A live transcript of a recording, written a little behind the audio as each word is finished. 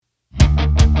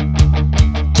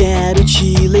quero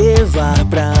te levar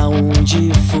pra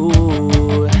onde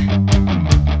for.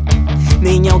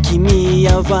 Nem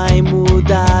alquimia vai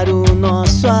mudar o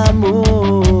nosso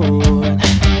amor.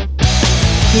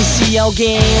 E se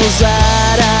alguém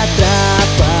ousar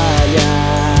atrapalhar,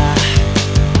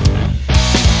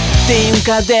 tem um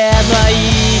caderno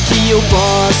aí que eu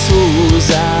posso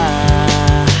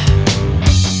usar.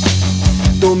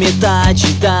 Dou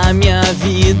metade da minha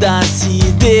vida se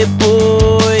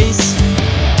depois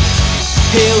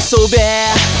eu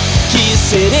souber que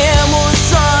seremos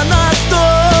só nós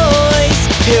dois.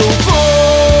 Eu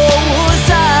vou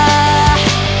usar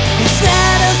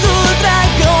esferas do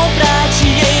dragão pra te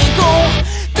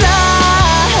encontrar.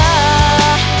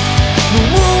 No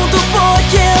mundo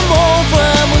pokémon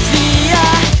vamos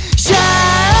viajar.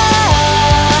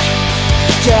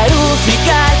 Quero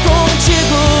ficar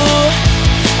contigo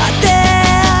até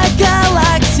a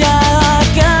galáxia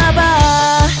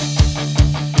acabar.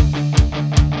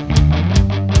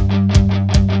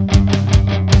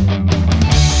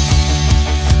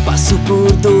 Passo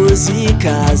por 12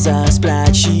 casas pra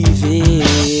te ver.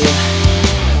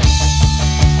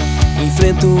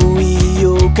 Enfrento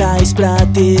yokais pra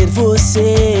ter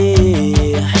você.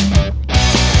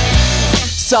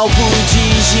 Salvo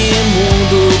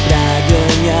Digimundo pra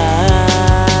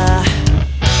ganhar.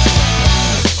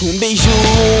 Um beijo,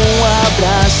 um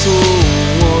abraço,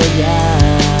 um olhar.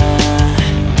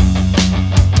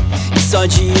 E só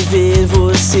de ver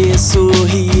você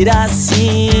sorrir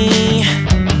assim,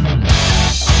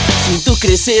 sinto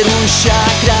crescer um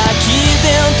chakra aqui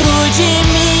dentro de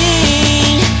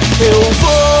mim. Eu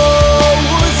vou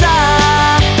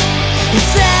usar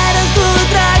esferas do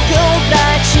dragão pra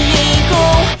te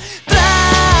encontrar.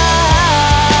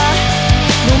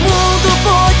 No mundo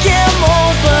pokémon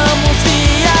vamos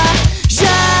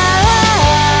viajar.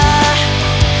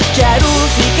 Quero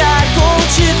ficar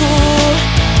contigo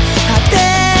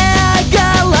até a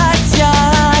galáxia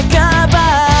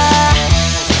acabar.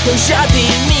 Eu já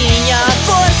dei minha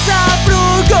força pro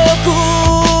Goku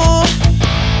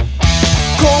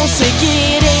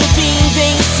conseguir enfim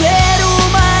vencer o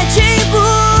Majin Boo.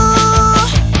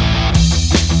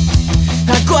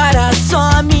 Agora só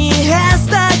me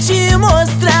resta te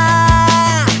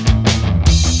mostrar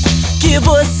que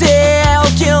você é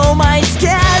o que eu mais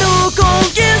quero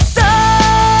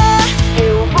conquistar.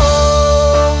 Eu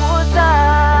vou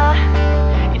usar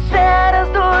esferas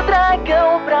do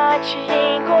dragão pra te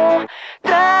encontrar.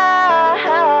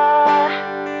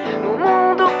 No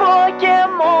mundo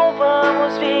pokémon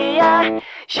vamos viajar.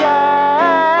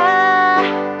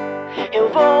 Eu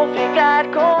vou ficar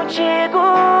contigo.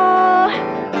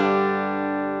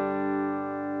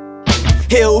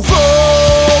 Eu vou